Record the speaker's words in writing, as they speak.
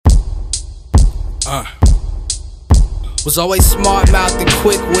Was always smart mouthed and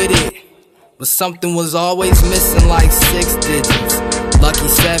quick with it, but something was always missing like 6 digits. Lucky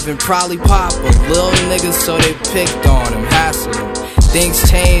 7, probably pop a little niggas, so they picked on him, hassled him. Things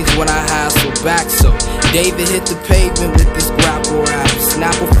changed when I hassled back, so David hit the pavement with this grapple rap.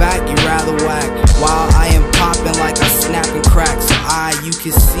 Snapple fact, you rather whack, while I am popping like I snapping cracks. So you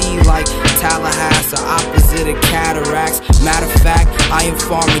can see like Tallahassee, opposite of cataracts. Matter of fact, I am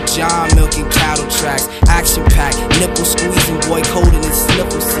Farmer John milking cattle tracks. Action packed, nipple squeezing, boy cold in his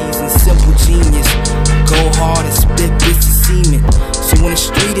sniffle season. Simple genius, go hard and spit bits of semen. So when the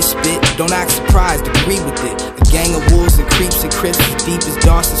street is spit, don't act surprised, agree with it. A gang of wolves and creeps and crips as deep as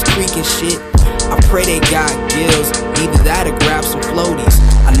Dawson's Creek and shit. I pray they got gills, either that or grab some floaties.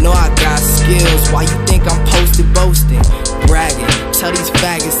 I know I got skills, why you think I'm posted boasting? Bragging, tell these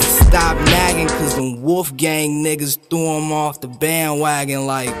faggots to stop nagging, cause them Wolfgang niggas threw them off the bandwagon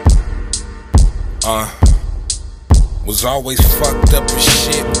like Was always fucked up as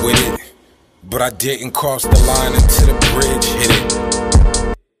shit with it, but I didn't cross the line until the bridge hit it.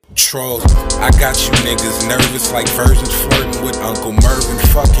 Trolls, I got you niggas nervous like virgins flirting with Uncle Mervin.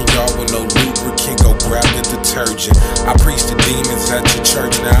 Fucking y'all with no lubricant, go grab the detergent. I preach to demons at your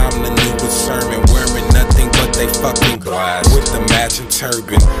church, now I'm the newest sermon. Wearing nothing but they fucking glass with the matching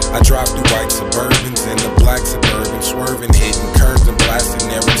turban. I drive through white Suburbans and the black Suburban, swerving, hitting curves and blasting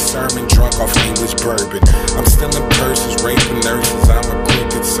every sermon, drunk off English bourbon. I'm stealing purses, raping nurses, I'm a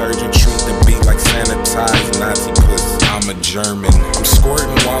crooked surgeon. Treat the beat like sanitized Nazi pussy, I'm a German. I'm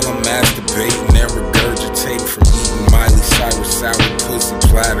squirting while I'm masturbating and regurgitating from eating Miley Cyrus sour pussy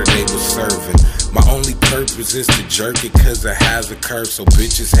platter they was serving. My only purpose is to jerk it cause it has a curve, so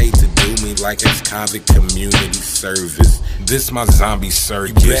bitches hate to do me like it's convict community service. This my zombie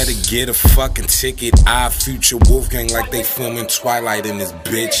circus. You better get a fucking ticket. Future Wolfgang like they filming Twilight in this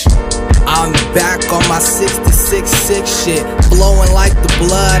bitch. I'm back on my 66 shit, blowing like the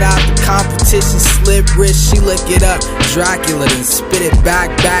blood out the competition. Slip wrist, she lick it up. Dracula then spit it back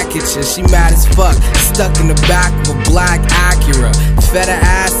at you. She mad as fuck, stuck in the back of a black Acura. Fed her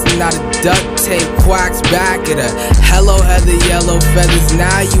ass and not a duct tape quacks back at her. Hello Heather, yellow feathers,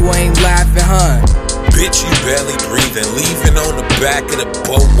 now you ain't laughing, huh? Bitch, you barely breathing, leaving on the back of the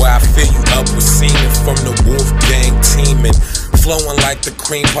boat where I fill you up with semen from the Wolfgang teaming. Flowing like the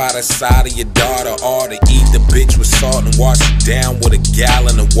cream pie the side of your daughter. Or to eat the bitch with salt and wash it down with a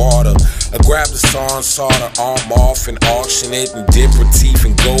gallon of water. I grab the saw and saw the arm off and auction it and dip her teeth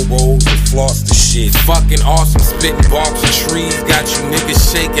and go rolls and floss the shit. Fucking awesome, spitting barks and trees. Got you niggas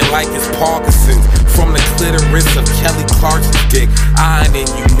shaking like it's Parkinson's. From the clitoris of Kelly Clarkson's dick, ironing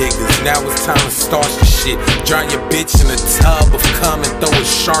you niggas. Now it's time to starch the shit. Drown your bitch in a tub of cum and throw a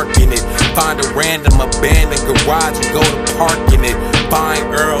shark in it. Find a random abandoned garage and go to park in it. Find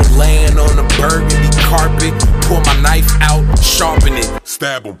Earl laying on a burgundy carpet. Pull my knife out, sharpen it.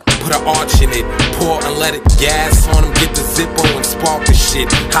 Stab him. Put an arch in it. Pour unleaded gas on him. Get the Zippo and spark the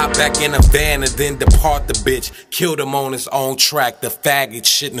shit. Hop back in a van and then depart the bitch. Killed him on his own track. The faggot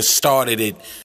shouldn't have started it.